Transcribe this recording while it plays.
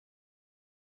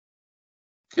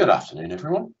Good afternoon,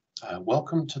 everyone.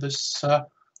 Welcome to this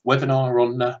webinar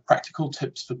on practical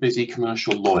tips for busy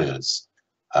commercial lawyers.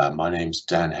 My name's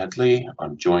Dan Hedley.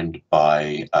 I'm joined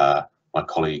by my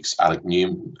colleagues Alex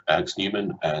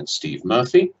Newman and Steve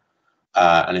Murphy.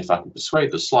 And if I can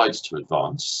persuade the slides to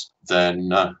advance,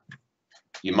 then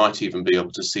you might even be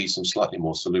able to see some slightly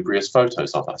more salubrious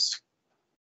photos of us.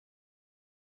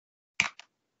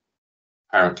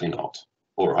 Apparently not.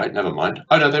 All right, never mind.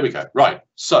 Oh no, there we go. Right,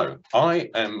 so I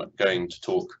am going to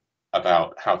talk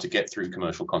about how to get through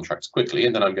commercial contracts quickly,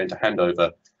 and then I'm going to hand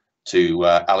over to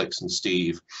Alex and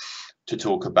Steve to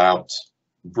talk about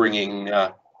bringing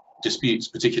disputes,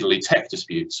 particularly tech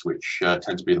disputes, which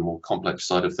tend to be the more complex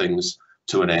side of things,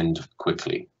 to an end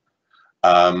quickly.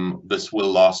 This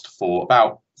will last for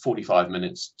about 45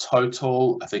 minutes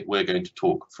total. I think we're going to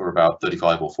talk for about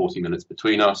 35 or 40 minutes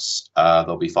between us.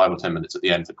 There'll be 5 or 10 minutes at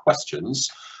the end for questions,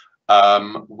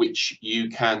 which you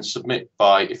can submit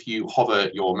by, if you hover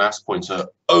your mouse pointer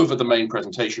over the main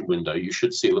presentation window, you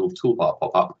should see a little toolbar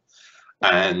pop up.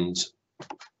 And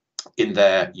in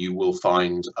there, you will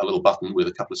find a little button with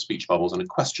a couple of speech bubbles and a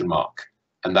question mark.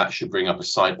 And that should bring up a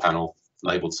side panel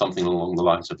labeled something along the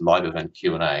lines of live event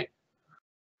Q&A.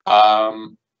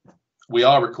 We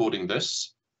are recording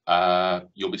this.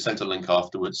 You'll be sent a link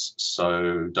afterwards,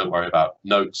 so don't worry about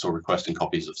notes or requesting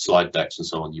copies of slide decks and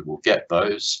so on. You will get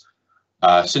those.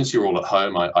 Since you're all at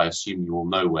home, I assume you all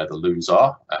know where the loos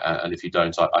are, and if you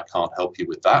don't, I can't help you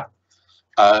with that.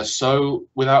 So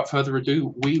without further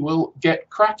ado, we will get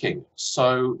cracking.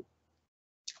 So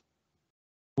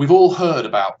we've all heard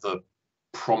about the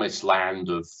promised land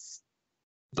of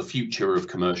the future of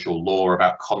commercial law,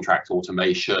 about contract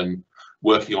automation,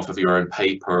 working off of your own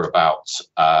paper, about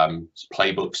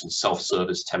playbooks and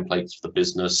self-service templates for the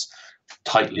business,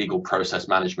 tight legal process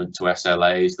management to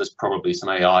SLAs. There's probably some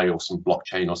AI or some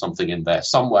blockchain or something in there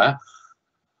somewhere.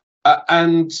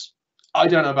 And I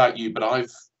don't know about you, but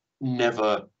I've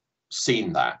never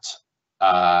seen that.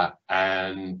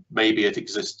 And maybe it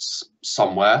exists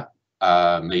somewhere.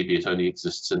 Maybe it only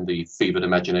exists in the fevered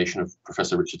imagination of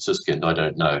Professor Richard Susskind. I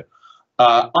don't know.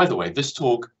 Either way, this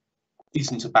talk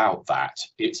isn't about that.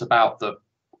 It's about the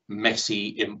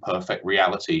messy, imperfect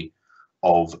reality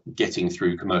of getting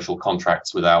through commercial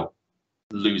contracts without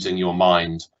losing your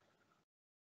mind.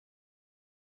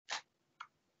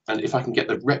 And if I can get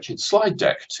the wretched slide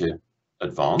deck to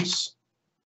advance,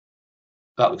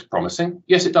 that looks promising.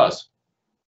 Yes, it does.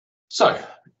 So,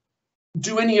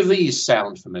 do any of these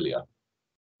sound familiar?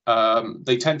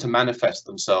 They tend to manifest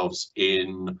themselves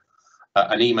in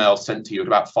an email sent to you at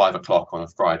about 5 o'clock on a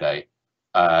Friday,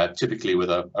 typically with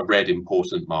a red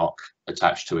important mark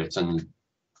attached to it, and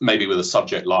maybe with a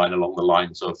subject line along the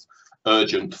lines of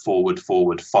urgent, forward,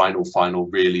 final,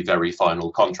 really very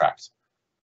final contract.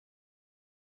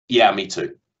 Yeah, me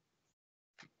too.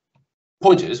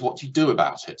 Point is, what do you do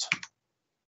about it?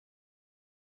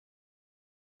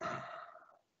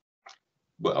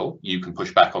 Well, you can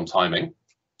push back on timing.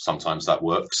 Sometimes that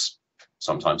works,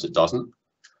 sometimes it doesn't.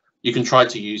 You can try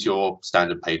to use your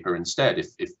standard paper instead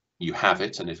if you have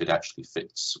it and if it actually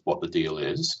fits what the deal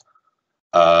is.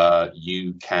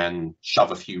 You can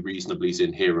shove a few reasonablys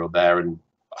in here or there and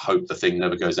hope the thing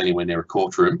never goes anywhere near a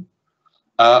courtroom.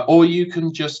 Or you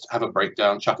can just have a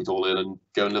breakdown, chuck it all in and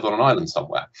go and live on an island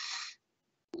somewhere.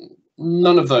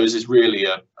 None of those is really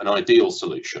an ideal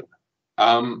solution.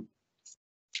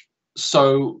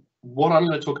 So what I'm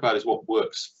going to talk about is what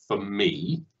works for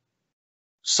me.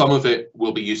 Some of it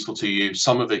will be useful to you.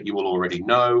 Some of it you will already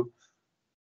know.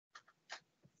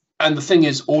 And the thing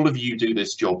is, all of you do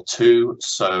this job too.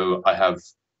 So I have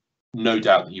no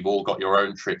doubt that you've all got your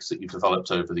own tricks that you've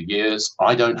developed over the years.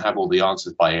 I don't have all the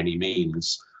answers by any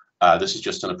means. This is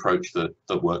just an approach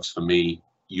that works for me.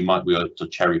 You might be able to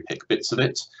cherry pick bits of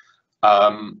it.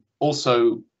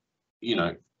 Also, you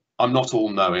know, I'm not all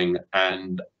knowing,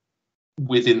 and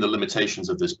within the limitations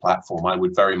of this platform, I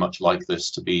would very much like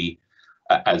this to be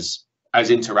as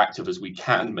interactive as we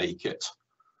can make it.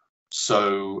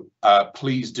 So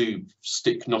please do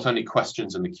stick not only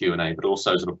questions in the Q&A, but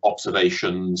also sort of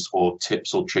observations or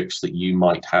tips or tricks that you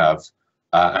might have.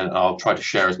 And I'll try to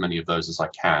share as many of those as I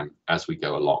can as we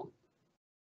go along.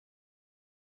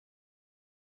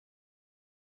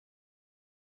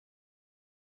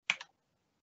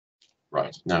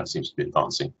 Right, now it seems to be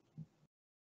advancing.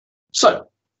 So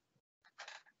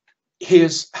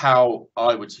here's how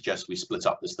I would suggest we split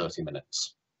up this 30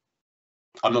 minutes.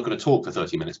 I'm not going to talk for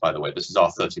 30 minutes, by the way. This is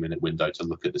our 30-minute window to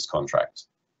look at this contract.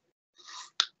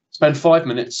 Spend 5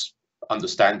 minutes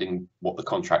understanding what the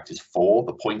contract is for,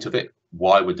 the point of it,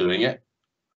 why we're doing it.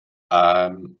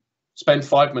 Spend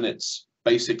 5 minutes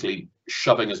basically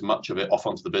shoving as much of it off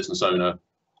onto the business owner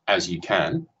as you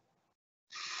can.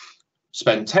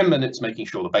 Spend 10 minutes making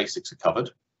sure the basics are covered.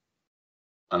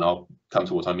 And I'll come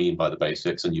to what I mean by the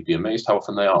basics, and you'd be amazed how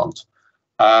often they aren't.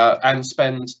 And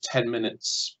spend 10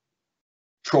 minutes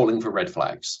trawling for red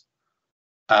flags.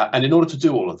 And in order to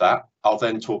do all of that, I'll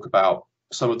then talk about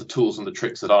some of the tools and the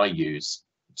tricks that I use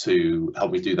to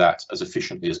help me do that as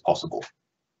efficiently as possible.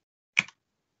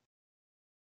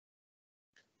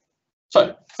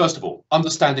 So, first of all,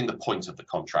 understanding the point of the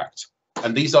contract.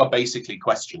 And these are basically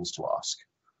questions to ask.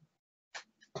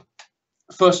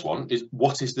 First one is,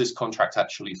 what is this contract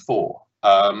actually for?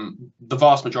 The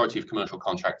vast majority of commercial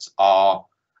contracts are,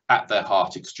 at their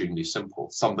heart, extremely simple.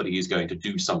 Somebody is going to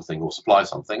do something or supply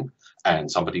something, and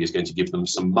somebody is going to give them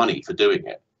some money for doing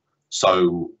it.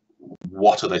 So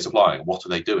what are they supplying? What are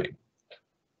they doing?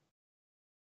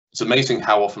 It's amazing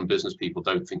how often business people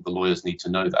don't think the lawyers need to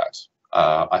know that.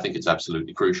 I think it's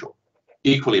absolutely crucial.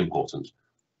 Equally important,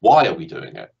 why are we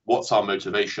doing it? What's our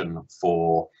motivation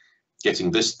for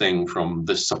getting this thing from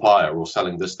this supplier or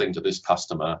selling this thing to this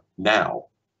customer now?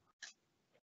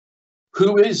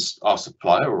 Who is our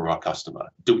supplier or our customer?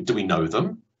 Do we know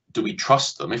them? Do we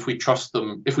trust them? If we trust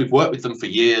them, if we've worked with them for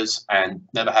years and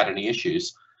never had any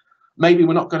issues, maybe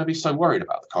we're not going to be so worried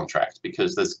about the contract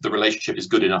because the relationship is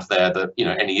good enough there that, you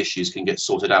know, any issues can get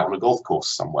sorted out on a golf course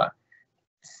somewhere.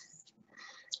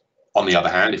 On the other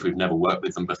hand, if we've never worked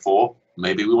with them before,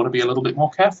 maybe we want to be a little bit more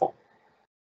careful.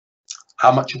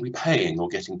 How much are we paying or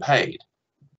getting paid?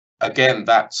 Again,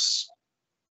 that's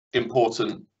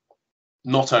important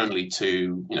not only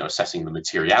to, you know, assessing the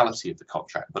materiality of the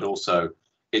contract, but also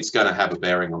it's going to have a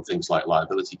bearing on things like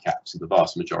liability caps in the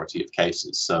vast majority of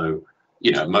cases. So,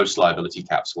 you know, most liability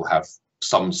caps will have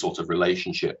some sort of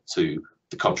relationship to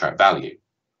the contract value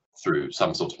through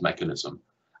some sort of mechanism.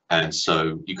 And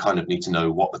so you kind of need to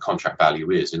know what the contract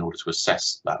value is in order to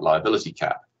assess that liability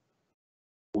cap.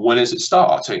 When is it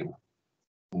starting?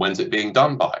 When's it being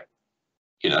done by?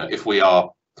 You know, if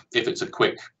it's a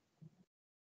quick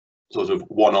sort of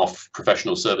one-off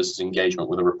professional services engagement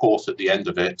with a report at the end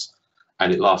of it,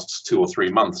 and it lasts 2 or 3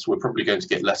 months, we're probably going to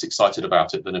get less excited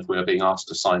about it than if we are being asked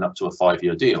to sign up to a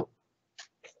 5-year deal.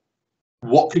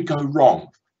 What could go wrong?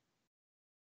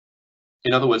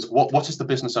 In other words, what is the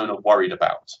business owner worried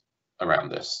about around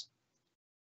this?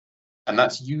 And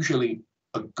that's usually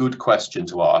a good question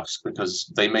to ask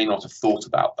because they may not have thought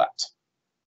about that.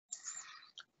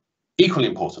 Equally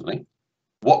importantly,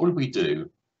 what would we do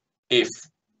if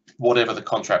whatever the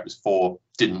contract was for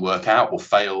didn't work out or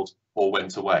failed or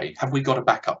went away? Have we got a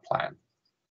backup plan?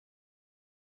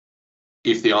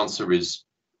 If the answer is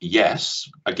yes,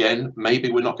 again, maybe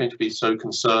we're not going to be so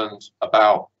concerned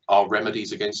about our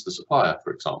remedies against the supplier,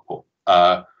 for example.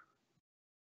 An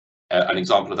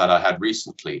example of that I had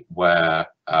recently where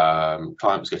a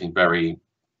client was getting very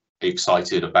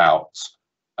excited about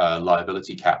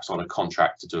liability caps on a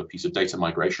contract to do a piece of data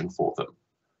migration for them.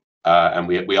 And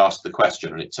we asked the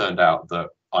question, and it turned out that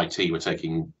IT were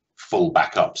taking full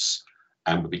backups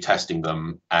and would be testing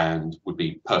them and would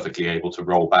be perfectly able to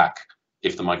roll back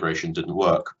if the migration didn't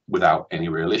work without any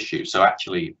real issue. So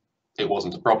actually, it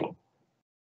wasn't a problem.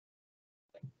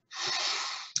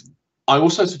 I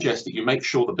also suggest that you make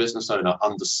sure the business owner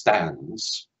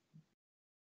understands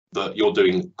that you're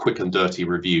doing quick and dirty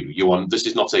review. This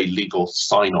is not a legal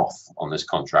sign-off on this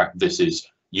contract. This is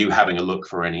you having a look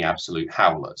for any absolute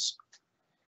howlers.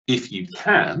 If you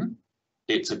can,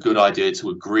 it's a good idea to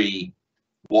agree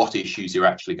what issues you're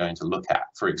actually going to look at.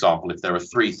 For example, if there are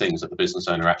 3 things that the business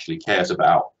owner actually cares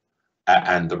about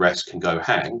and the rest can go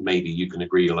hang, maybe you can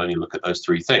agree you'll only look at those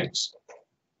 3 things.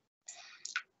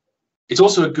 It's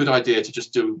also a good idea to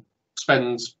just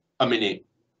spend a minute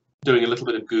doing a little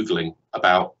bit of Googling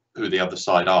about who the other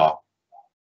side are.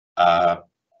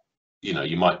 You know,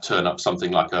 you might turn up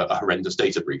something like a horrendous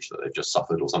data breach that they've just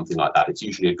suffered or something like that. It's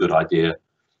usually a good idea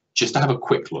just to have a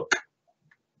quick look.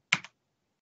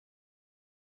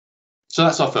 So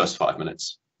that's our first 5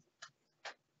 minutes.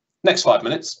 Next 5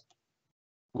 minutes,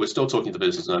 we're still talking to the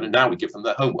business owner. Now we give them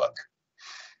their homework.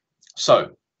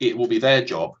 So it will be their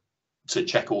job to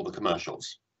check all the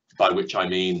commercials, by which I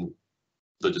mean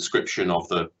the description of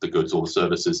the goods or the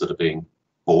services that are being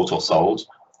bought or sold,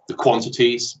 the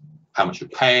quantities, how much you're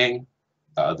paying,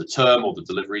 the term or the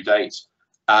delivery date,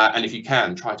 and if you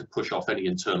can, try to push off any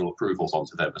internal approvals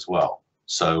onto them as well.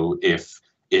 So if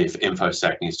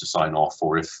InfoSec needs to sign off,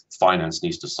 or if finance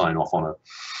needs to sign off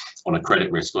on a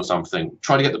credit risk or something,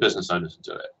 try to get the business owner to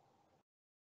do it.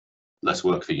 Less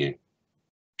work for you.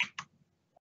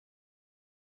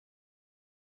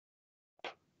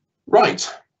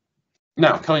 Right,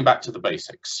 now coming back to the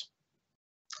basics.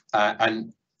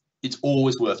 And it's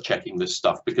always worth checking this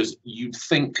stuff, because you'd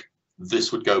think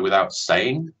this would go without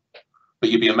saying, but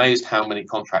you'd be amazed how many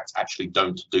contracts actually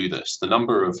don't do this. The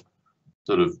number of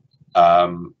sort of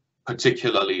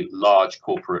particularly large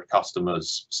corporate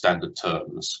customers' standard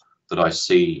terms that I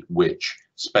see, which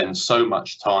spend so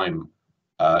much time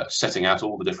setting out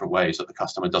all the different ways that the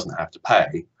customer doesn't have to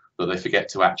pay, that they forget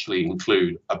to actually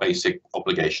include a basic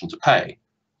obligation to pay,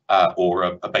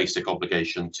 or a basic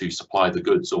obligation to supply the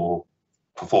goods or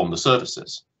perform the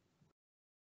services.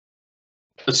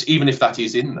 But even if that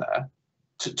is in there,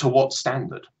 to what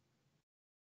standard?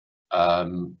 I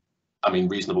mean,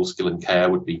 reasonable skill and care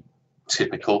would be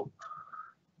typical,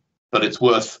 but it's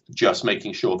worth just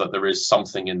making sure that there is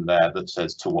something in there that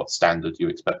says to what standard you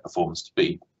expect performance to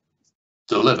be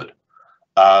delivered.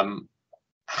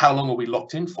 How long are we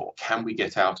locked in for? Can we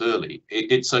get out early?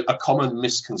 It's a common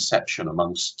misconception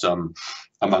amongst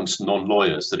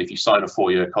non-lawyers that if you sign a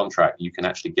 4-year contract, you can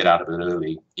actually get out of it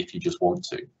early if you just want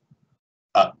to.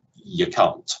 You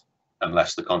can't,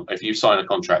 unless if you sign a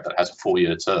contract that has a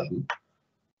 4-year term,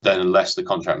 then unless the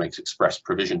contract makes express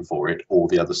provision for it, or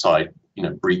the other side,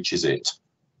 breaches it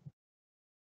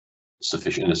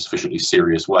in a sufficiently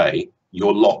serious way,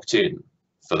 you're locked in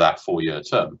for that 4-year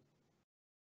term.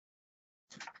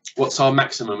 What's our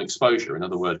maximum exposure? In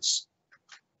other words,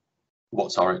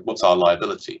 what's our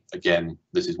liability? Again,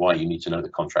 this is why you need to know the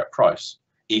contract price.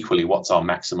 Equally, what's our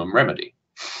maximum remedy?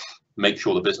 Make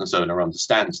sure the business owner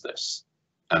understands this,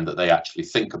 and that they actually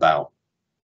think about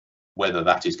whether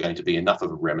that is going to be enough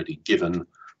of a remedy given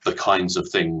the kinds of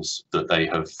things that they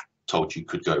have told you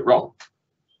could go wrong.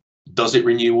 Does it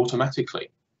renew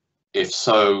automatically? If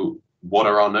so, what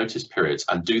are our notice periods?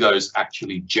 And do those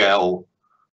actually gel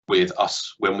with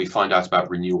us when we find out about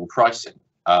renewal pricing?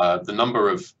 The number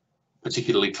of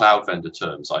particularly cloud vendor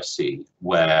terms I see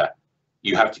where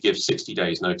you have to give 60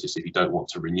 days notice if you don't want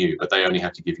to renew, but they only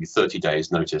have to give you 30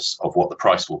 days notice of what the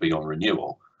price will be on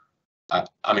renewal.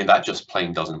 I mean, that just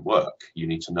plain doesn't work. You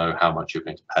need to know how much you're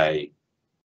going to pay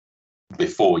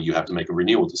before you have to make a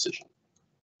renewal decision.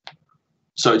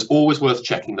 So it's always worth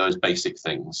checking those basic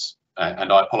things.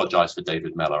 And I apologize for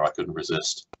David Meller, I couldn't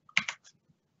resist.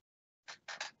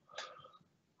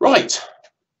 Right.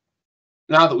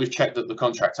 Now that we've checked that the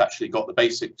contract's actually got the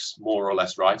basics more or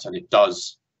less right, and it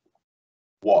does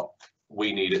what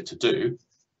we need it to do,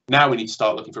 now we need to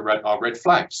start looking for our red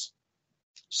flags.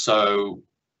 So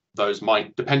those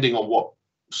might, depending on what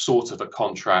sort of a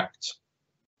contract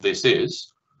this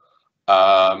is,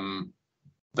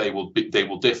 they will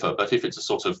differ. But if it's a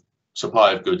sort of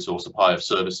supply of goods or supply of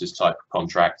services type of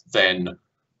contract, then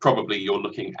probably you're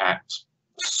looking at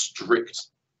strict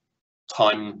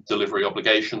time delivery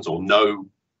obligations, or no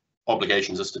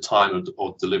obligations as to time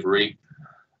or delivery.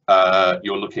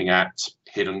 You're looking at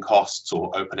hidden costs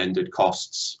or open-ended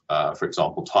costs, for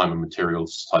example, time and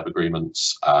materials type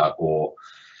agreements, or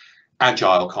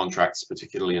agile contracts,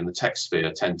 particularly in the tech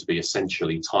sphere, tend to be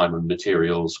essentially time and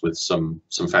materials with some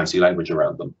fancy language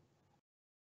around them.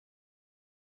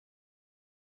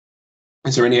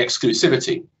 Is there any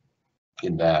exclusivity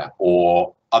in there,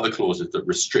 or other clauses that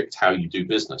restrict how you do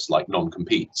business, like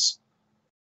non-competes?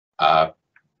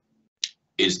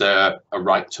 Is there a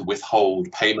right to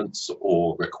withhold payments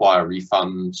or require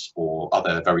refunds, or are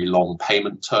there very long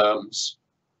payment terms?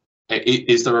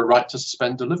 Is there a right to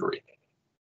suspend delivery?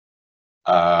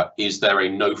 Is there a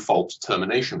no-fault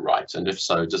termination right? And if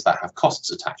so, does that have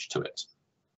costs attached to it?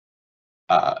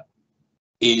 Are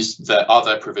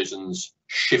there provisions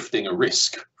shifting a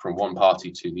risk from one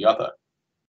party to the other?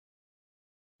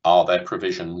 Are there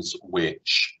provisions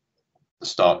which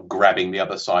start grabbing the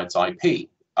other side's IP,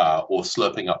 or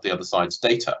slurping up the other side's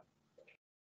data?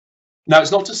 Now,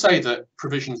 it's not to say that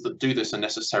provisions that do this are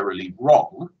necessarily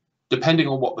wrong. Depending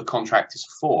on what the contract is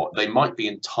for, they might be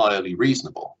entirely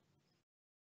reasonable.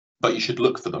 But you should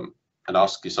look for them and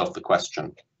ask yourself the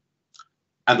question.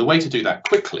 And the way to do that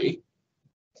quickly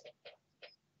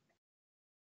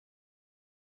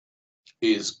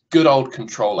is good old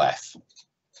Control F,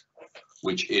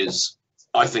 which is,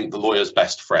 I think, the lawyer's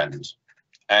best friend.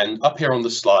 And up here on the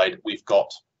slide, we've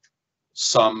got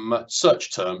some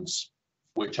search terms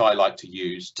which I like to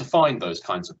use to find those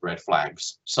kinds of red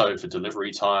flags. So for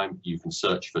delivery time, you can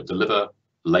search for deliver,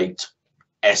 late,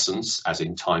 essence, as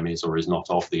in time is or is not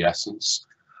of the essence.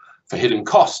 For hidden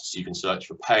costs, you can search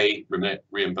for pay, remit,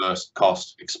 reimbursed,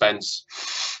 cost, expense.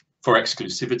 For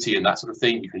exclusivity and that sort of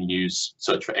thing, you can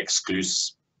search for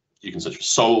excluse. You can search for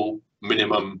sole,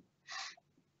 minimum,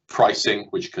 pricing,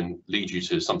 which can lead you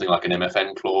to something like an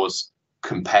MFN clause,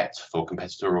 compet for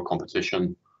competitor or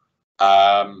competition.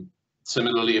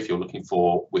 Similarly, if you're looking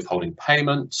for withholding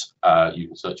payment, you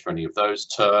can search for any of those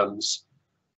terms.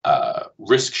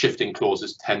 Risk shifting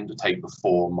clauses tend to take the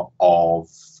form of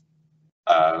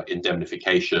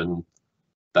indemnification.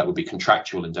 That would be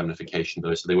contractual indemnification,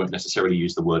 though, so they won't necessarily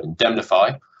use the word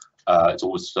indemnify. It's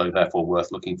also therefore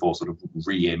worth looking for sort of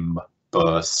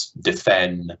reimburse,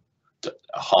 defend,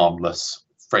 harmless,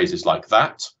 phrases like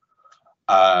that.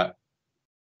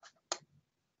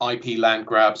 IP land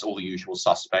grabs, all the usual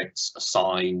suspects,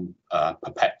 assign,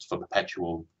 for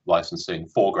perpetual licensing,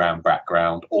 foreground,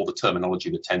 background, all the terminology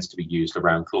that tends to be used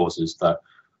around clauses that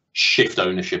shift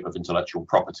ownership of intellectual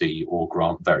property or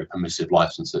grant very permissive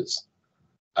licenses.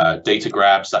 Data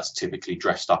grabs, that's typically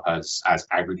dressed up as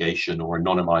aggregation or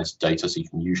anonymized data, so you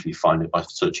can usually find it by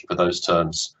searching for those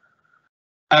terms,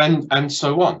 and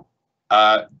so on.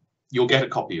 You'll get a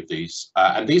copy of these,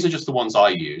 and these are just the ones I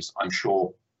use. I'm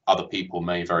sure other people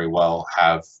may very well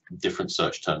have different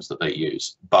search terms that they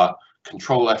use, but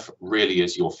Control F really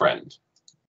is your friend.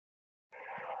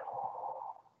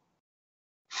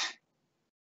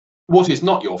 What is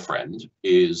not your friend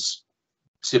is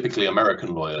typically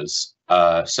American lawyers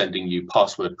sending you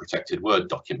password-protected Word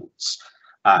documents,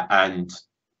 and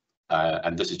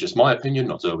this is just my opinion,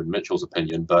 not Irwin Mitchell's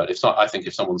opinion, but I think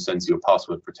if someone sends you a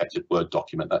password-protected Word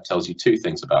document, that tells you two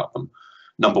things about them.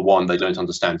 Number one, they don't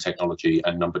understand technology,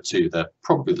 and number two, they're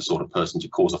probably the sort of person to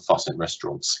cause a fuss in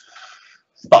restaurants.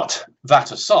 But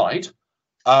that aside,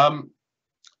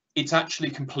 it's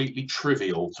actually completely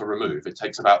trivial to remove. It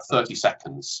takes about 30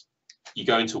 seconds. You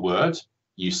go into Word,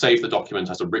 you save the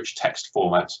document as a rich text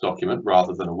format document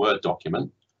rather than a Word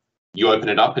document. You open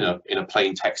it up in a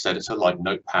plain text editor like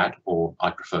Notepad, or I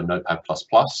prefer Notepad++.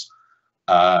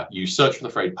 You search for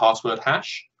the phrase password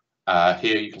hash.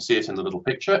 Here you can see it in the little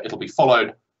picture. It'll be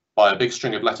followed by a big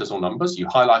string of letters or numbers. You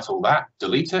highlight all that,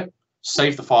 delete it,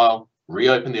 save the file,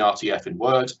 reopen the RTF in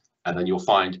Word, and then you'll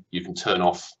find you can turn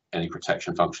off any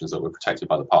protection functions that were protected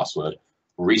by the password,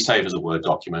 resave as a Word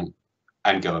document,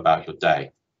 and go about your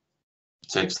day. It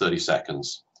takes 30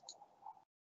 seconds.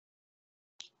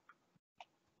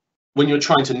 When you're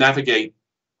trying to navigate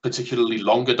particularly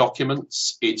longer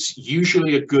documents, it's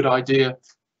usually a good idea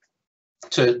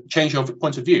to change your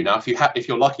point of view. Now, if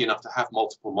you're lucky enough to have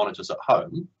multiple monitors at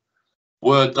home,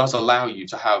 Word does allow you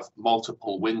to have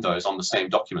multiple windows on the same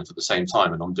document at the same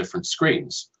time and on different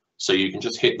screens. So you can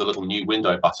just hit the little new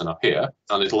window button up here,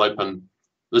 and it'll open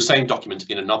the same document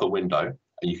in another window,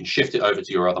 and you can shift it over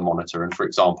to your other monitor. And for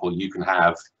example, you can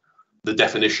have the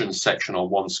definitions section on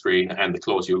one screen and the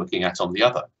clause you're looking at on the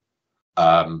other.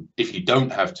 If you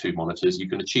don't have two monitors, you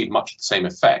can achieve much of the same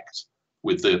effect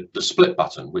with the split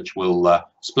button, which will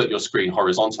split your screen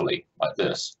horizontally like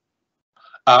this.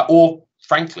 Or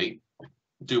frankly,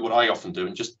 do what I often do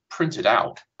and just print it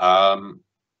out.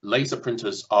 Laser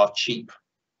printers are cheap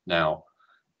now,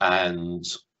 and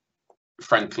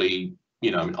frankly,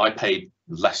 I paid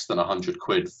less than 100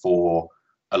 quid for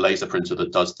a laser printer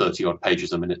that does 30 odd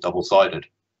pages a minute double-sided.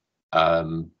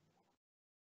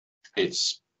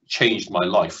 It's changed my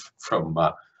life from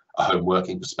a home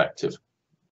working perspective.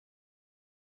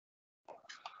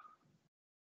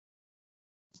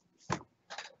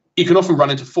 You can often run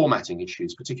into formatting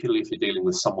issues, particularly if you're dealing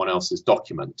with someone else's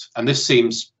document. And this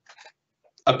seems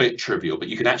a bit trivial, but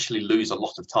you can actually lose a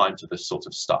lot of time to this sort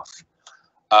of stuff.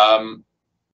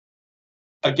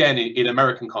 Again, in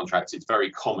American contracts, it's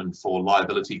very common for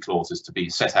liability clauses to be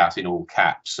set out in all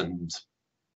caps. And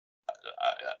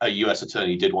a US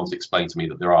attorney did once explain to me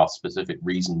that there are specific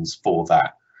reasons for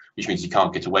that, which means you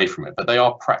can't get away from it, but they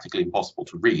are practically impossible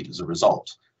to read as a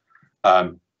result.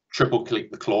 Triple click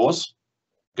the clause,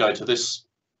 go to this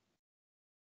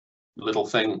little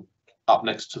thing up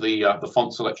next to the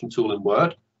font selection tool in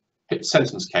Word, hit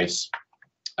sentence case,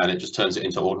 and it just turns it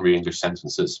into ordinary English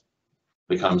sentences.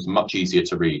 It becomes much easier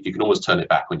to read. You can always turn it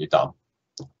back when you're done.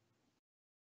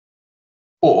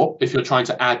 Or if you're trying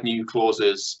to add new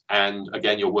clauses, and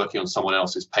again, you're working on someone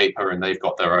else's paper and they've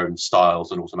got their own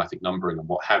styles and automatic numbering and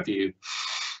what have you,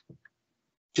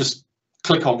 just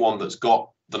click on one that's got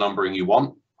the numbering you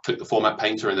want, click the format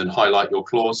painter and then highlight your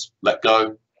clause, let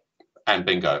go, and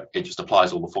bingo, it just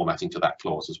applies all the formatting to that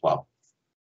clause as well.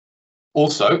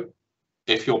 Also,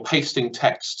 if you're pasting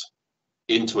text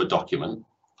into a document,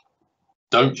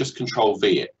 don't just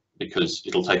Control-V it, because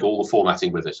it'll take all the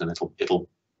formatting with it and it'll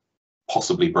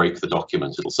possibly break the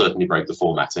document. It'll certainly break the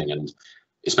formatting, and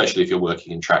especially if you're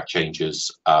working in track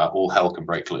changes, all hell can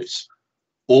break loose.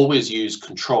 Always use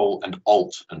Control and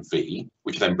Alt and V,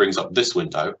 which then brings up this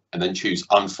window, and then choose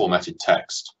unformatted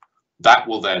text. That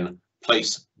will then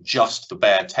place just the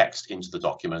bare text into the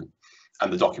document,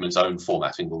 and the document's own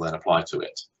formatting will then apply to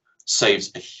it.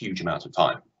 saves a huge amount of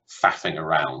time faffing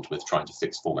around with trying to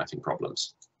fix formatting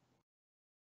problems.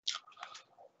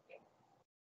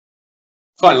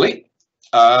 Finally,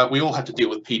 we all have to deal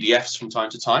with PDFs from time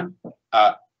to time.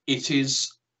 It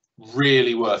is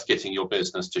really worth getting your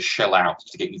business to shell out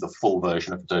to get you the full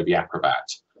version of Adobe Acrobat.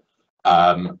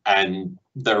 And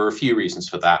there are a few reasons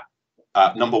for that.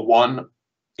 Number one,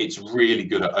 it's really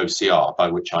good at OCR, by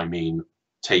which I mean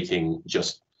taking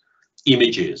just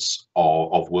images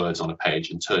of words on a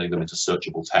page and turning them into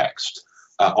searchable text.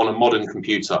 On a modern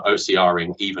computer,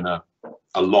 OCRing even a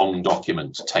long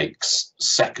document takes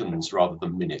seconds rather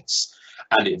than minutes,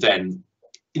 and it then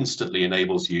instantly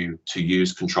enables you to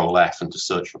use Control F and to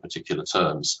search for particular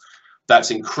terms.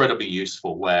 That's incredibly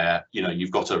useful where, you know,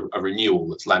 you've got a renewal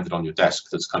that's landed on your desk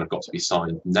that's kind of got to be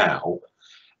signed now,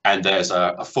 and there's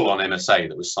a full-on MSA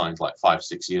that was signed like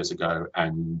 5-6 years ago,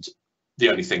 and the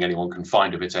only thing anyone can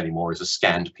find of it anymore is a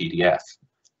scanned PDF.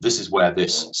 This is where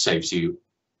this saves you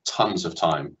tons of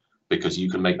time, because you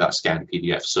can make that scanned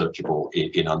PDF searchable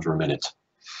in under a minute.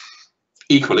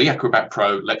 Equally, Acrobat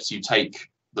Pro lets you take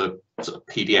the sort of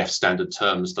PDF standard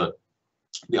terms that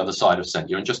the other side have sent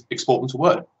you and just export them to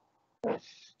Word.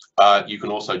 You can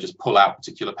also just pull out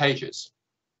particular pages.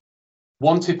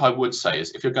 One tip I would say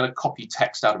is if you're going to copy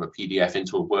text out of a PDF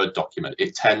into a Word document,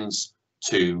 it tends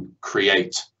to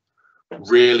create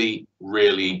really,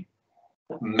 really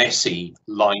messy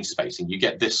line spacing. You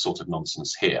get this sort of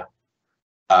nonsense here.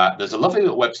 There's a lovely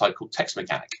little website called Text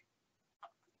Mechanic,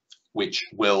 which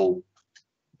will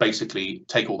basically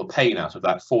take all the pain out of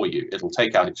that for you. It'll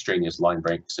take out extraneous line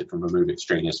breaks, it can remove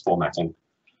extraneous formatting.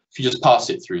 If you just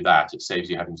pass it through that, it saves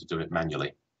you having to do it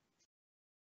manually.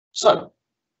 So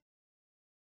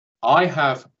I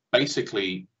have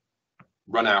basically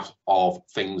run out of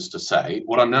things to say.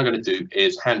 What I'm now going to do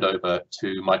is hand over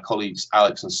to my colleagues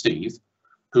Alex and Steve,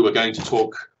 who are going to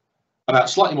talk about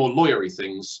slightly more lawyery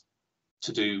things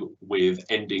to do with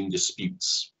ending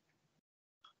disputes.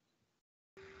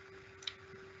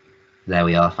 There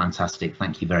we are, fantastic.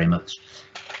 Thank you very much.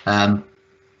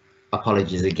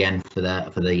 Apologies again for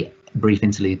the brief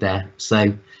interlude there.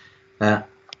 So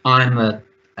I'm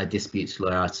a disputes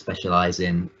lawyer. I specialise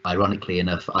in, ironically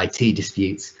enough, IT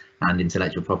disputes and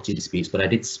intellectual property disputes, but I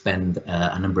did spend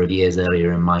a number of years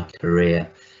earlier in my career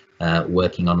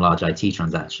working on large IT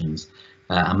transactions,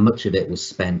 and much of it was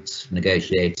spent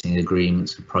negotiating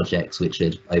agreements for projects which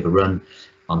had overrun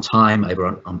on time,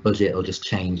 on budget, or just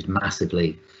changed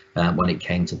massively when it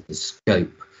came to the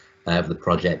scope of the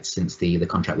project since the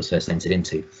contract was first entered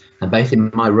into. And both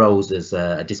in my roles as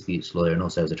a disputes lawyer and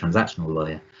also as a transactional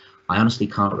lawyer, I honestly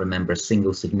can't remember a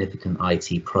single significant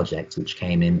IT project which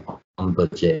came in on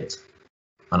budget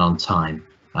and on time,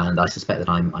 and I suspect that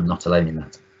I'm not alone in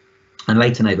that. And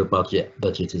late and over budget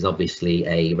is obviously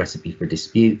a recipe for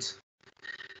dispute,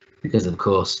 because of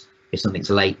course if something's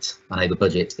late and over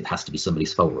budget, it has to be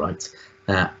somebody's fault, right?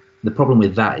 The problem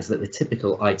with that is that the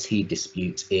typical IT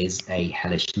dispute is a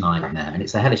hellish nightmare, and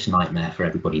it's a hellish nightmare for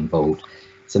everybody involved.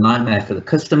 It's a nightmare for the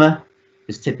customer,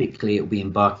 because typically it will be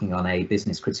embarking on a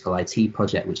business critical IT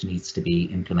project which needs to be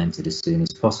implemented as soon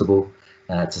as possible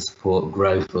to support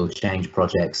growth or change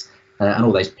projects, and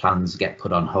all those plans get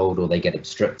put on hold or they get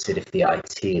obstructed if the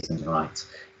IT isn't right.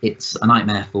 It's a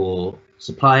nightmare for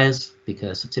suppliers,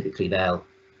 because typically they'll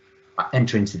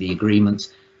enter into the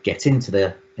agreement, get into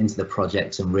the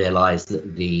project and realise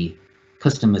that the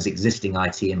customer's existing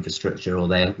IT infrastructure or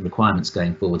their requirements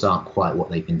going forwards aren't quite what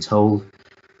they've been told,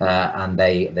 and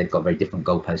they've got very different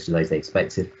goalposts to those they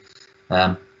expected.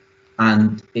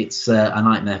 And it's a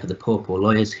nightmare for the poor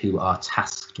lawyers who are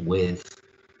tasked with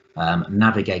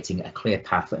navigating a clear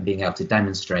path and being able to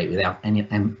demonstrate without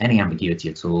any ambiguity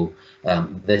at all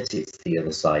that it's the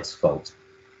other side's fault.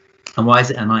 And why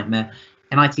is it a nightmare?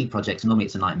 In IT projects, normally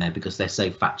it's a nightmare because they're so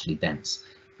factually dense.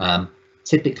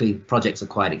 Typically, projects are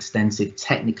quite extensive.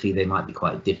 Technically, they might be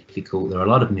quite difficult. There are a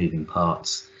lot of moving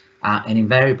parts. And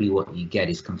invariably what you get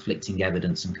is conflicting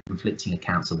evidence and conflicting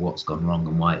accounts of what's gone wrong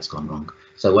and why it's gone wrong.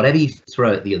 So whatever you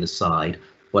throw at the other side,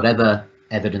 whatever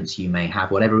evidence you may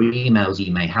have, whatever emails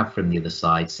you may have from the other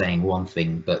side saying one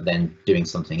thing but then doing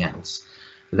something else,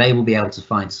 they will be able to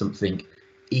find something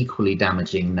equally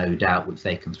damaging, no doubt, which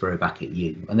they can throw back at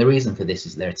you. And the reason for this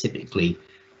is there are typically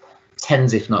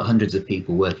tens, if not hundreds of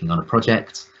people working on a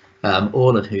project,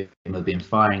 all of whom have been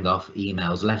firing off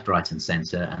emails left, right and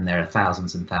centre, and there are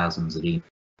thousands and thousands of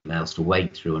emails to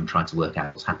wade through and try to work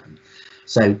out what's happened.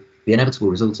 So the inevitable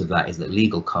result of that is that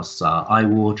legal costs are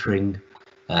eye-watering.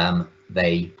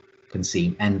 They can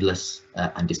seem endless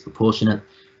and disproportionate.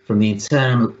 From the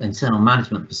internal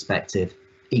management perspective,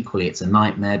 equally it's a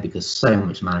nightmare because so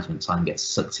much management time gets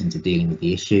sucked into dealing with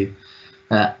the issue.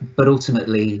 But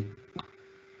ultimately,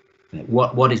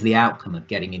 what is the outcome of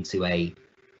getting into a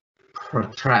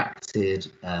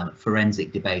protracted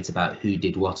forensic debate about who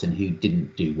did what and who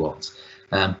didn't do what?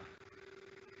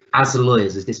 As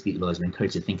lawyers, as dispute lawyers, we're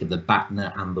encouraged to think of the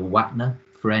BATNA and the WATNA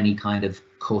for any kind of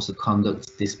course of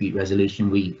conduct dispute resolution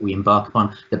we embark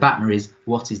upon. The BATNA is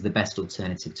what is the best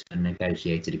alternative to a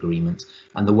negotiated agreement,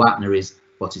 and the WATNA is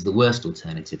what is the worst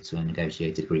alternative to a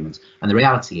negotiated agreement. And the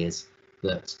reality is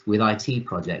that with IT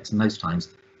projects, most times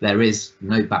there is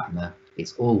no BATNA,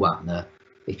 it's all WATNA.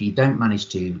 If you don't manage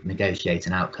to negotiate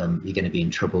an outcome, you're going to be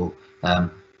in trouble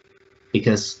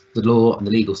because the law and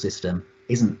the legal system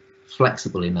isn't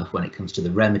flexible enough when it comes to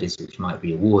the remedies which might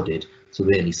be awarded to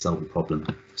really solve the problem.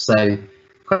 So the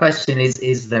question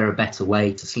is there a better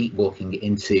way to sleepwalking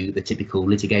into the typical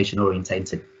litigation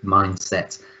orientated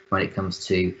mindset when it comes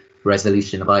to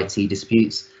resolution of IT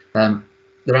disputes?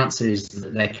 The answer is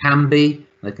that there can be.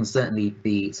 There can certainly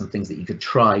be some things that you could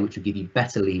try which would give you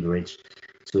better leverage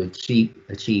to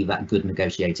achieve that good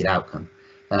negotiated outcome.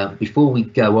 Before we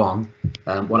go on,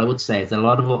 what I would say is a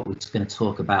lot of what we're going to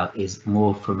talk about is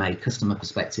more from a customer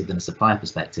perspective than a supplier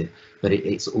perspective, but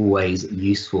it's always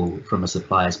useful from a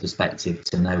supplier's perspective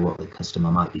to know what the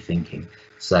customer might be thinking.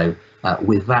 So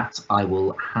with that, I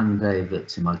will hand over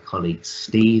to my colleague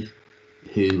Steve,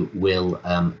 who will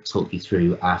talk you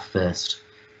through our first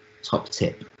top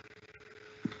tip.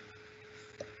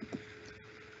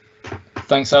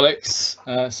 Thanks, Alex.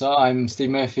 So I'm Steve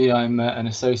Murphy. I'm an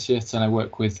associate and I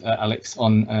work with Alex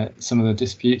on some of the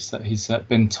disputes that he's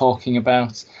been talking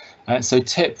about. So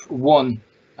tip one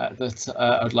that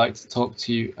I would like to talk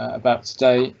to you about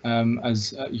today,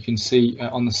 as you can see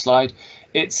on the slide,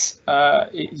 it's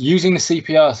using the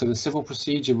CPR, so the civil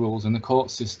procedure rules and the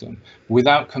court system,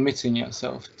 without committing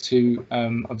yourself to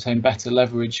obtain better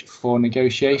leverage for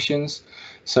negotiations.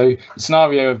 So the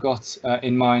scenario I've got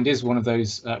in mind is one of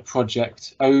those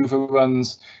project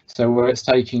overruns, so where it's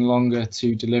taking longer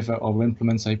to deliver or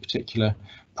implement a particular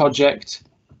project.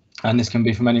 And this can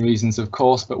be for many reasons, of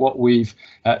course, but what we've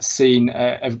seen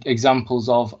examples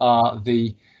of are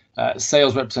the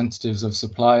sales representatives of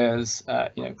suppliers,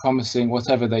 promising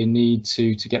whatever they need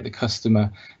to get the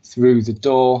customer through the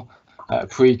door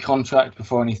pre-contract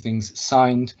before anything's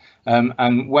signed.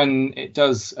 And when it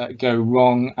does go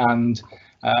wrong and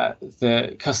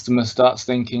the customer starts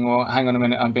thinking, well, hang on a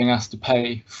minute, I'm being asked to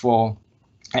pay for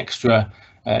extra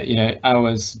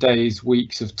hours, days,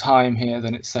 weeks of time here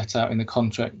than it's set out in the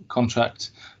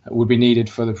contract would be needed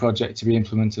for the project to be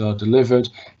implemented or delivered.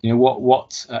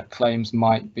 What claims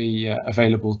might be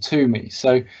available to me.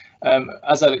 So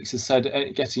as Alex has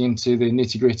said, getting into the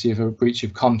nitty-gritty of a breach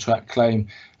of contract claim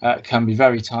can be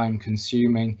very time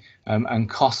consuming and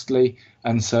costly.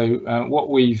 And so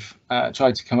what we've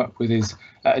tried to come up with is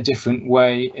a different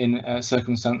way in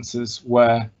circumstances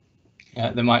where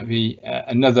there might be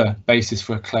another basis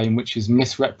for a claim, which is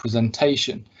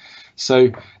misrepresentation. So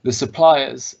the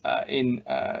suppliers in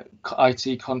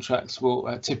IT contracts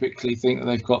will typically think that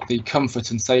they've got the comfort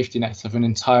and safety net of an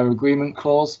entire agreement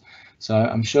clause. So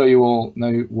I'm sure you all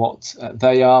know what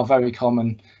they are. Very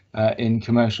common in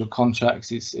commercial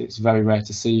contracts. It's very rare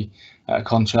to see a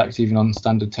contract even on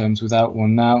standard terms without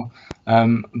one now.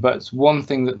 But one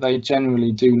thing that they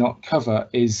generally do not cover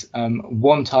is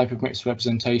one type of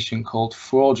misrepresentation called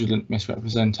fraudulent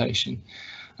misrepresentation.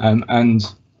 And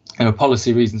there are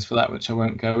policy reasons for that, which I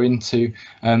won't go into,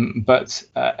 but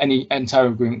any entire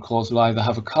agreement clause will either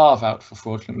have a carve out for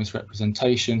fraudulent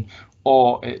misrepresentation,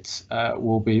 or it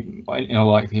will be in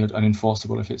all likelihood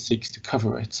unenforceable if it seeks to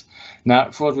cover it.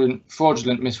 Now,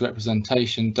 fraudulent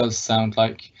misrepresentation does sound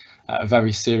like a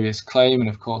very serious claim, and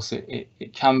of course it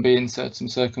can be in certain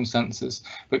circumstances,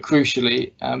 but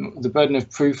crucially the burden of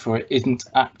proof for it isn't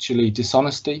actually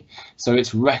dishonesty, so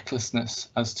it's recklessness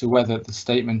as to whether the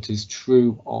statement is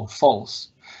true or false.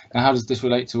 Now, how does this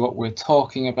relate to what we're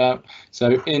talking about?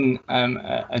 So in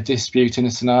a dispute, in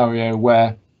a scenario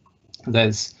where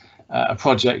there's a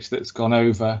project that's gone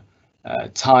over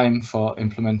time for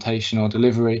implementation or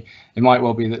delivery, it might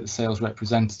well be that the sales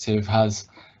representative has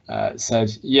said,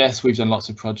 yes, we've done lots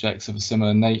of projects of a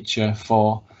similar nature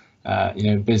for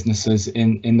businesses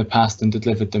in the past and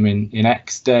delivered them in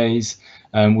X days.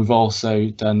 We've also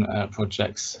done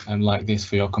projects like this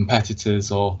for your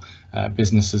competitors or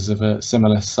businesses of a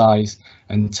similar size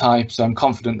and type. So I'm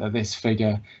confident that this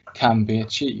figure can be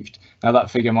achieved. Now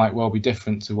that figure might well be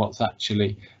different to what's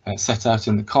actually set out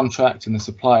in the contract, and the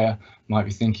supplier might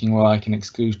be thinking, well, I can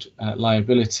exclude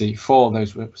liability for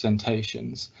those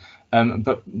representations.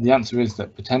 But the answer is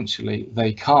that potentially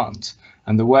they can't.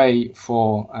 And the way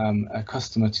for a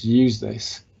customer to use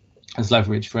this as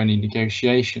leverage for any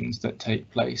negotiations that take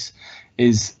place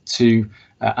is to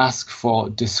ask for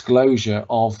disclosure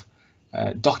of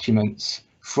documents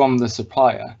from the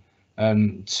supplier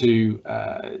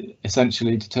to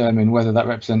essentially determine whether that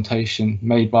representation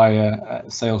made by a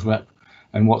sales rep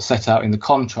and what's set out in the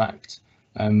contract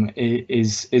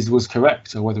was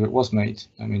correct, or whether it was made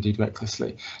indeed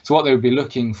recklessly. So what they would be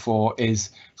looking for is,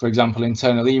 for example,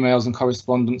 internal emails and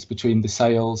correspondence between the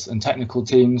sales and technical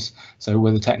teams. So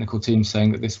were the technical teams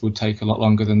saying that this would take a lot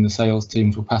longer than the sales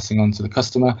teams were passing on to the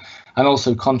customer, and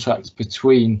also contracts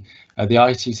between the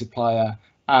IT supplier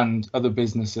and other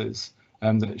businesses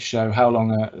that show how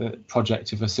long a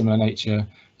project of a similar nature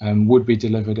would be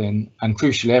delivered in, and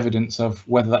crucially evidence of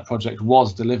whether that project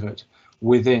was delivered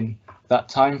within that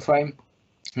time frame.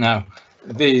 Now,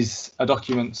 these are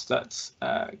documents that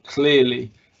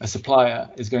clearly a supplier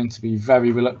is going to be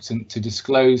very reluctant to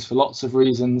disclose for lots of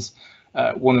reasons.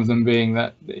 One of them being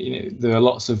that there are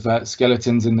lots of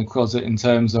skeletons in the closet in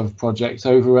terms of project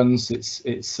overruns.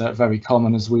 It's very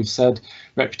common, as we've said.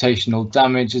 Reputational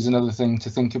damage is another thing to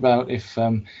think about if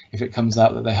it comes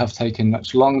out that they have taken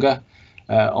much longer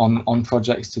on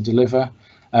projects to deliver.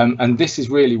 And this is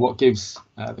really what gives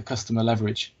the customer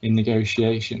leverage in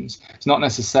negotiations. It's not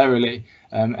necessarily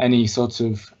any sort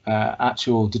of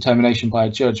actual determination by a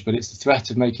judge, but it's the threat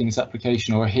of making this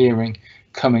application or a hearing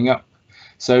coming up.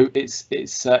 So it's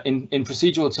in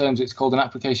procedural terms, it's called an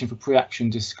application for pre-action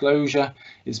disclosure.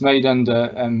 It's made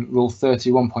under Rule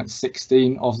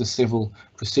 31.16 of the Civil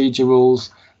Procedure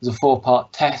Rules. There's a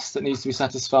 4-part test that needs to be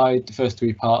satisfied. The first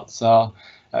 3 parts are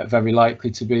very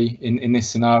likely to be in this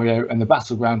scenario, and the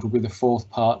battleground will be the 4th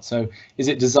part. So is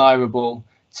it desirable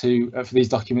to for these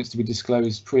documents to be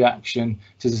disclosed pre-action,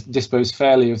 to dispose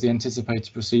fairly of the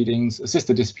anticipated proceedings, assist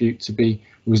the dispute to be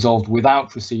resolved without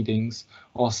proceedings,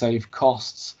 or save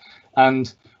costs?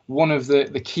 And one of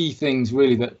the key things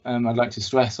really that I'd like to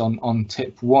stress on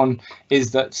tip 1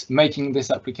 is that making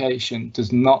this application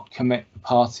does not commit the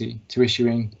party to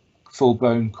issuing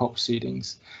full-blown court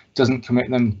proceedings, doesn't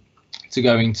commit them to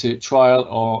going to trial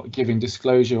or giving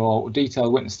disclosure or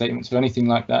detailed witness statements or anything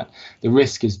like that. The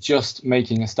risk is just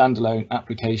making a standalone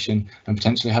application and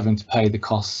potentially having to pay the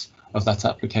costs of that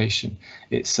application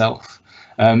itself.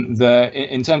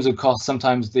 In terms of costs,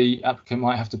 sometimes the applicant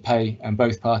might have to pay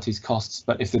both parties costs,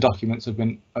 but if the documents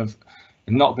have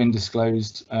not been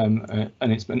disclosed and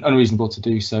it's been unreasonable to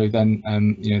do so, then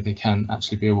they can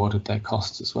actually be awarded their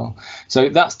costs as well. So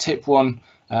that's tip 1.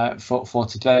 For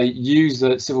today. Use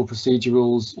the civil procedure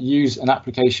rules, use an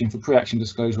application for pre-action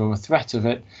disclosure or a threat of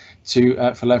it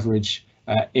for leverage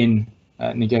in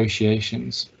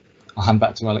negotiations. I'll hand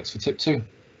back to Alex for tip 2.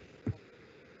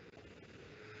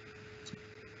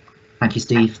 Thank you,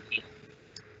 Steve.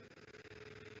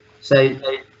 So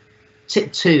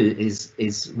tip 2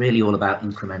 is really all about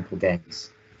incremental gains.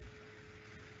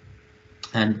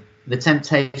 And the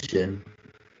temptation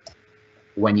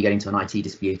when you get into an IT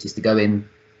dispute is to go in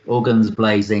all guns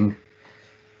blazing,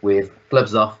 with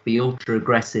gloves off, be ultra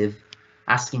aggressive,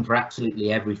 asking for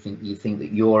absolutely everything you think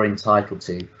that you're entitled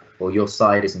to or your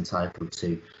side is entitled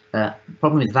to. The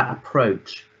problem is that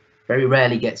approach very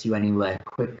rarely gets you anywhere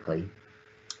quickly,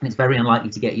 and it's very unlikely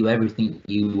to get you everything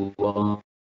you want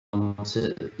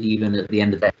even at the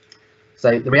end of the day.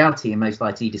 So the reality in most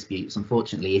IT disputes,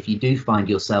 unfortunately, if you do find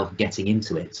yourself getting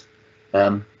into it,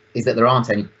 is that there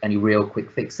aren't any real quick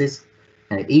fixes.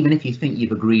 Even if you think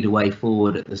you've agreed a way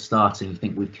forward at the start and you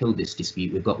think we've killed this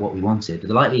dispute, we've got what we wanted,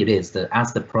 the likelihood is that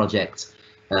as the project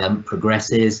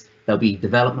progresses, there'll be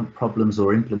development problems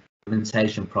or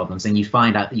implementation problems, and you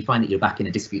find that you're back in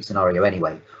a dispute scenario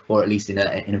anyway, or at least in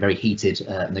a very heated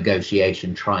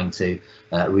negotiation trying to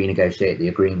renegotiate the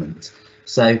agreement.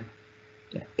 So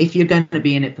if you're going to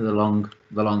be in it for the long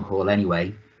haul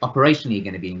anyway, operationally you're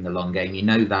going to be in the long game. You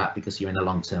know that because you're in a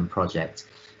long-term project.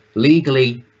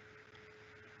 Legally,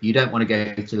 you don't want to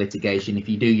go to litigation. If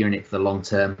you do, you're in it for the long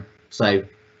term. So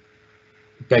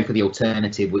go for the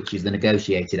alternative, which is the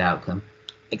negotiated outcome.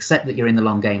 Accept that you're in the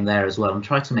long game there as well, and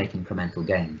try to make incremental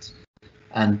gains.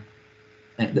 And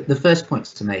the first point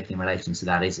to make in relation to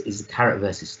that is the carrot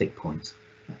versus stick point.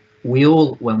 We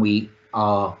all, when we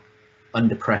are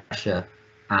under pressure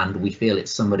and we feel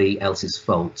it's somebody else's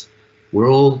fault, we're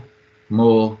all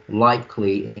more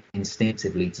likely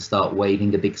instinctively to start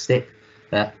waving a big stick.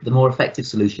 The more effective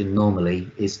solution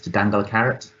normally is to dangle a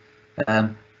carrot.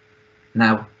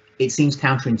 Now, it seems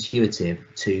counterintuitive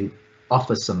to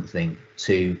offer something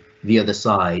to the other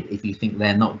side if you think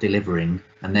they're not delivering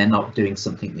and they're not doing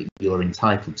something that you're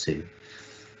entitled to.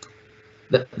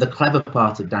 The clever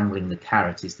part of dangling the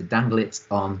carrot is to dangle it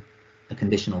on a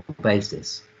conditional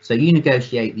basis. So you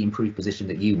negotiate the improved position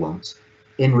that you want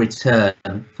in return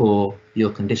for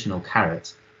your conditional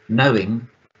carrot, knowing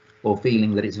or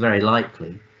feeling that it's very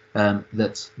likely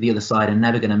that the other side are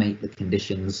never going to meet the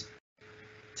conditions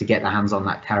to get their hands on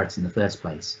that carrot in the first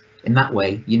place. In that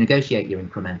way, you negotiate your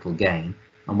incremental gain,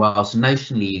 and whilst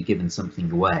notionally you've given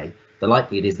something away, the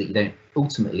likelihood is that you don't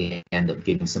ultimately end up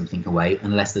giving something away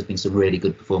unless there's been some really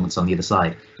good performance on the other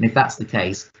side. And if that's the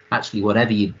case, actually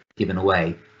whatever you've given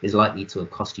away is likely to have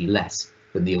cost you less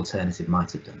than the alternative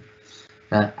might have done.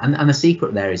 And the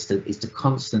secret there is to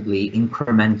constantly,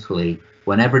 incrementally,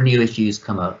 whenever new issues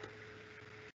come up,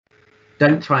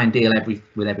 don't try and deal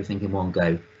with everything in one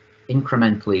go.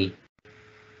 Incrementally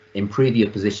improve your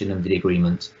position under the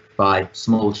agreement by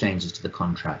small changes to the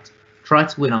contract. Try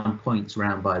to win on points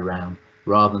round by round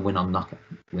rather than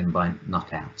win by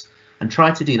knockout. And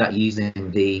try to do that using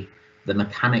the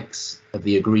mechanics of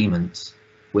the agreement,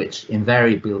 which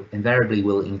invariably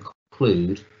will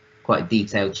include quite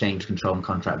detailed change control and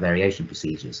contract variation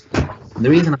procedures. And the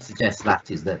reason I suggest that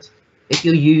is that if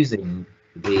you're using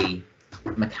the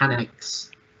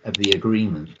mechanics of the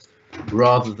agreement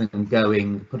rather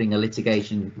than putting a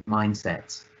litigation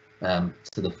mindset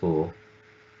to the fore,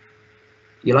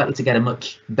 you're likely to get a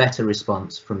much better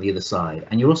response from the other side,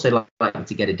 and you're also likely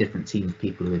to get a different team of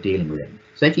people who are dealing with it.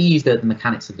 So if you use the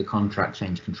mechanics of the contract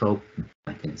change control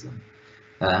mechanism,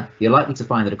 you're likely to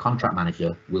find that a contract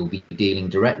manager will be dealing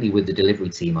directly with the delivery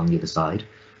team on the other side,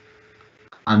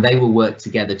 and they will work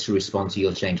together to respond to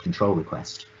your change control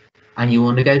request. And you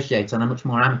will negotiate on a much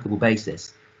more amicable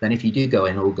basis than if you do go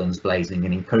in all guns blazing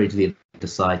and encourage the other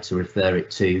side to refer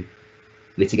it to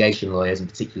litigation lawyers, and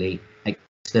particularly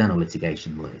external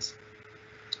litigation lawyers.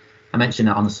 I mentioned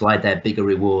that on the slide there, bigger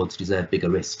rewards deserve bigger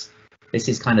risks. This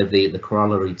is kind of the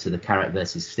corollary to the carrot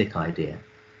versus stick idea.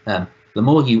 The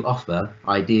more you offer,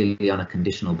 ideally on a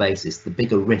conditional basis, the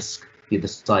bigger risk the other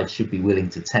side should be willing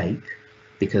to take,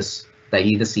 because they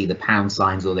either see the pound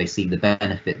signs or they see the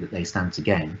benefit that they stand to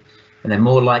gain, and they're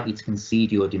more likely to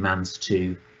concede your demands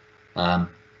to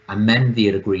amend the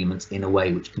agreement in a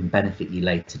way which can benefit you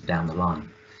later down the line.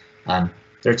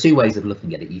 There are two ways of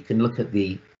looking at it. You can look at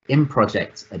the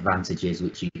in-project advantages,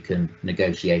 which you can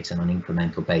negotiate on an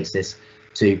incremental basis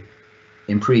to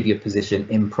improve your position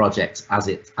in project as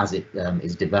it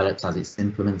is developed, as it's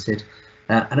implemented,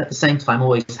 and at the same time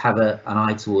always have an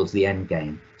eye towards the end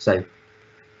game. So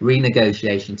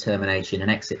renegotiation, termination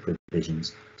and exit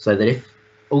provisions, so that if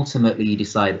ultimately you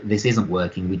decide this isn't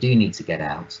working, we do need to get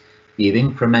out, you've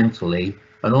incrementally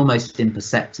and almost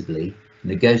imperceptibly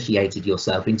negotiated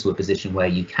yourself into a position where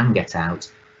you can get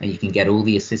out and you can get all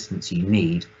the assistance you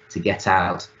need to get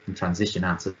out and transition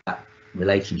out of that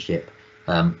relationship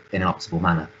in an optimal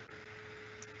manner.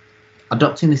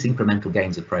 Adopting this incremental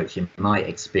gains approach, in my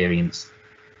experience,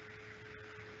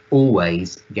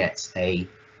 always gets a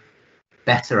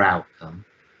better outcome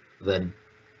than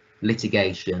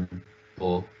litigation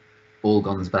or all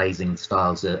guns blazing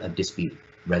styles of dispute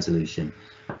resolution.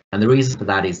 And the reason for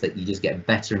that is that you just get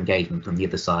better engagement from the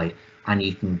other side, and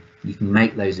you can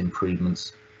make those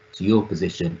improvements to your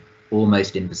position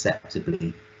almost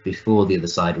imperceptibly before the other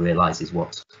side realizes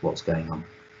what's going on.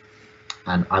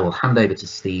 And I will hand over to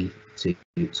Steve to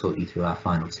talk you through our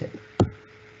final tip.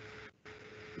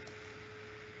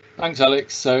 Thanks,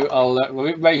 Alex. So I'll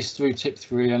race through tip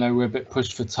 3. I know we're a bit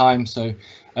pushed for time. So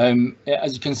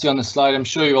as you can see on the slide, I'm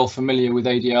sure you're all familiar with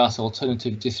ADR, so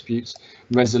alternative disputes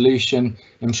resolution.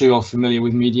 I'm sure you're all familiar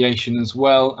with mediation as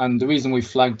well. And the reason we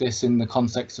flagged this in the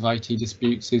context of IT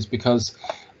disputes is because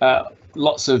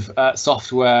lots of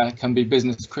software can be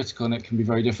business critical, and it can be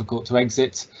very difficult to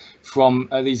exit from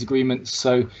these agreements.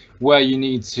 So where you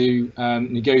need to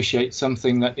negotiate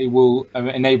something that it will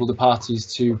enable the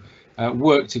parties to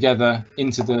work together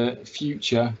into the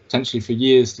future, potentially for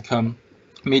years to come.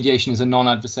 Mediation is a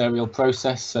non-adversarial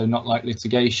process, so not like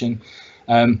litigation,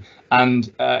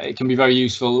 and it can be very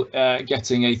useful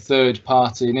getting a third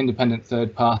party, an independent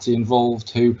third party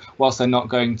involved, who, whilst they're not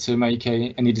going to make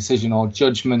any decision or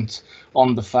judgment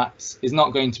on the facts, is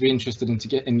not going to be interested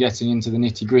in getting into the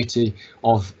nitty-gritty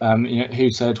of who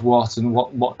said what and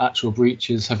what actual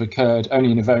breaches have occurred,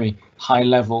 only in a very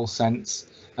high-level sense.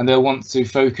 And they'll want to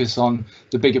focus on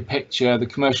the bigger picture, the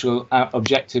commercial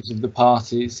objectives of the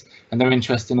parties, and they're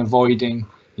interested in avoiding,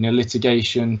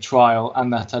 litigation, trial,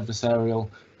 and that adversarial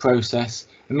process.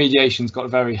 And mediation's got a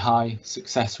very high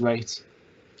success rate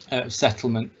of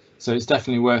settlement. So it's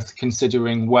definitely worth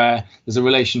considering where there's a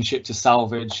relationship to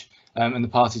salvage and the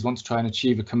parties want to try and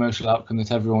achieve a commercial outcome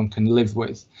that everyone can live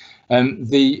with.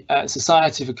 The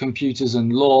Society for Computers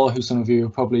and Law, who some of you are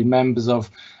probably members of,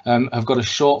 have got a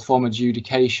short form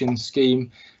adjudication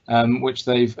scheme which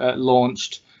they've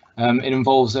launched. It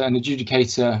involves an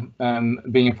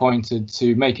adjudicator being appointed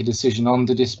to make a decision on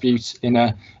the dispute in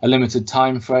a limited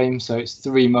time frame. So it's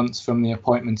 3 months from the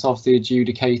appointment of the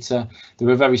adjudicator. There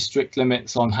are very strict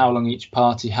limits on how long each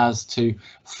party has to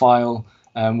file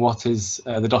what is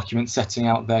the document setting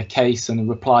out their case and the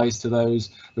replies to those.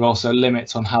 There are also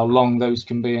limits on how long those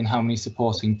can be and how many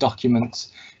supporting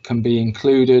documents can be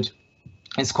included.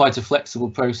 It's quite a flexible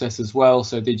process as well,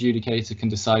 so the adjudicator can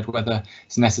decide whether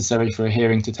it's necessary for a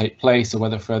hearing to take place or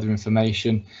whether further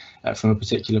information from a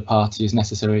particular party is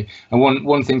necessary. And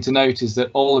one thing to note is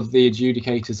that all of the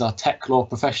adjudicators are tech law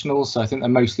professionals, so I think they're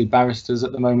mostly barristers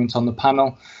at the moment on the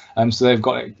panel. So they've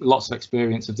got lots of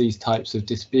experience of these types of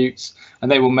disputes,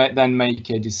 and they will then make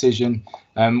a decision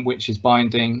which is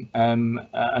binding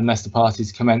unless the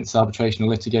parties commence arbitration or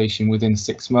litigation within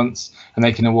 6 months, and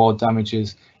they can award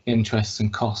damages, interests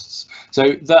and costs.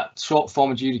 So that short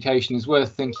form adjudication is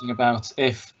worth thinking about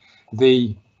if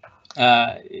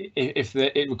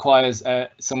it requires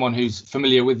someone who's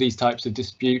familiar with these types of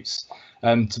disputes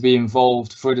to be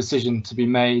involved for a decision to be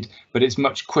made, but it's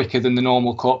much quicker than the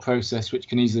normal court process, which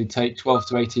can easily take 12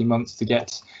 to 18 months to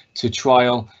get to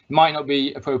trial. It might not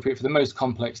be appropriate for the most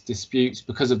complex disputes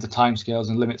because of the timescales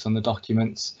and limits on the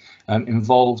documents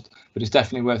involved, but it's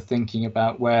definitely worth thinking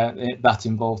about where that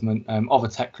involvement of a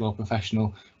tech law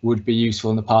professional would be useful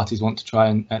and the parties want to try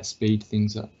and speed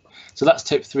things up. So that's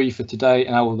tip 3 for today,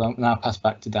 and I will now pass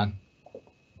back to Dan.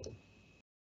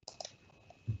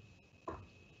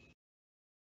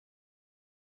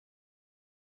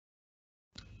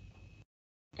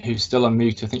 Who's still on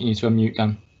mute? I think you need to unmute,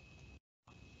 Dan.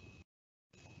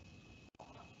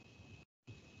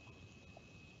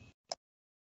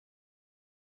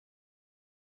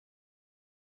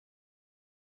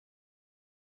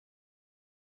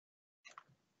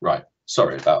 Right,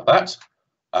 sorry about that.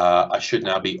 I should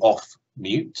now be off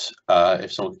mute.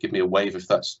 If someone could give me a wave if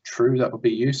that's true, that would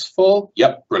be useful.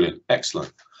 Yep, brilliant,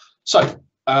 excellent. So,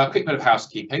 quick bit of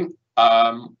housekeeping.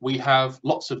 We have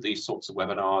lots of these sorts of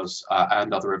webinars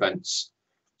and other events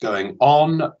going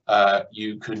on.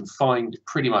 You can find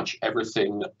pretty much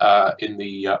everything in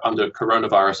the under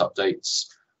coronavirus updates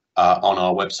on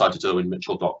our website at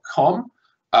irwinmitchell.com.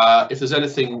 If there's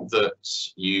anything that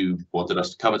you wanted us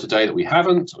to cover today that we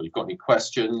haven't, or you've got any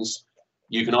questions,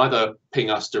 you can either ping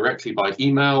us directly by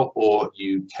email or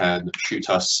you can shoot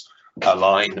us a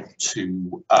line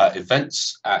to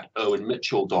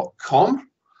events@irwinmitchell.com.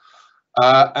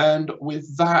 And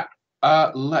with that,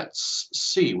 let's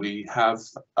see, we have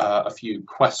a few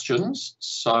questions.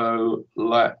 So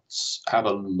let's have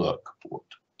a look. What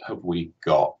have we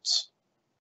got?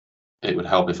 It would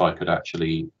help if I could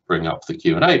actually bring up the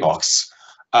Q&A box.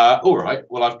 All right,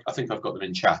 well, I think I've got them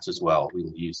in chat as well.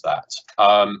 We'll use that.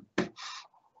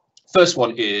 First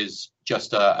one is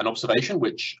just an observation,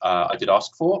 which I did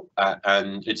ask for,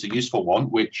 and it's a useful one,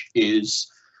 which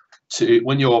is to,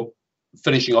 when you're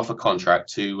finishing off a contract,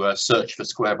 to search for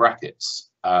square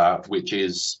brackets, which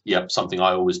is, yeah, something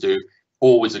I always do.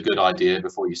 Always a good idea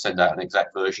before you send out an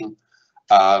exact version.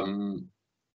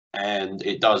 And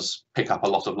it does pick up a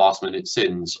lot of last minute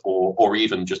sins or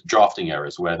even just drafting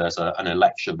errors where there's an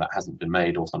election that hasn't been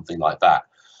made or something like that.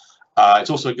 It's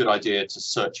also a good idea to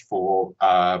search for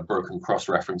broken cross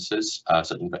references,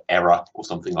 something for error or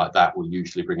something like that will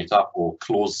usually bring it up, or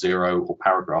clause 0 or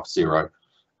paragraph 0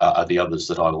 are the others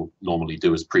that I'll normally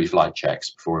do as pre-flight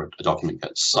checks before a document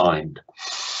gets signed.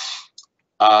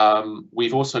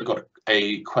 We've also got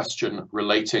a question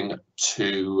relating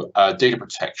to data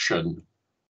protection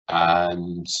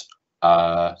and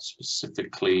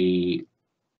specifically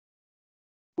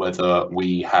whether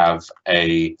we have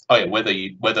whether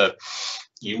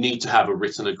you need to have a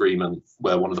written agreement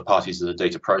where one of the parties is a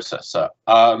data processor.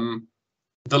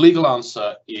 The legal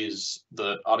answer is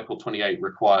that Article 28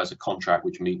 requires a contract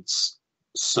which meets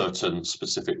certain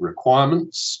specific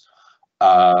requirements.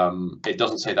 It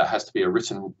doesn't say that has to be a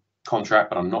written contract,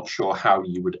 but I'm not sure how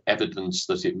you would evidence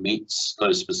that it meets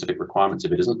those specific requirements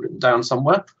if it isn't written down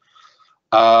somewhere.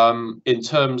 In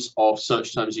terms of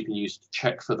search terms you can use to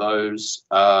check for those,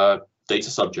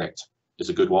 data subject is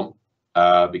a good one,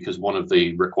 because one of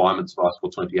the requirements of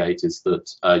Article 28 is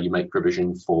that you make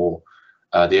provision for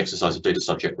the exercise of data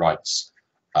subject rights.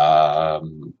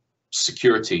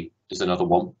 Security is another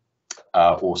one,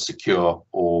 or secure,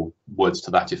 or words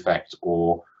to that effect,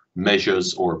 or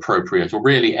measures, or appropriate, or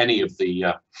really any of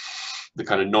the the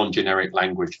kind of non-generic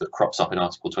language that crops up in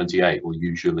Article 28 will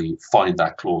usually find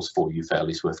that clause for you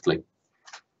fairly swiftly.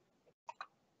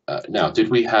 Now, did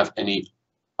we have any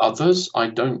others? I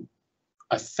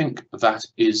think that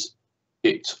is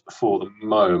it for the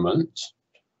moment.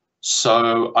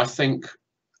 So I think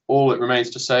all it remains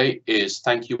to say is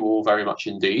thank you all very much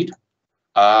indeed,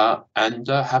 and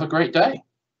have a great day.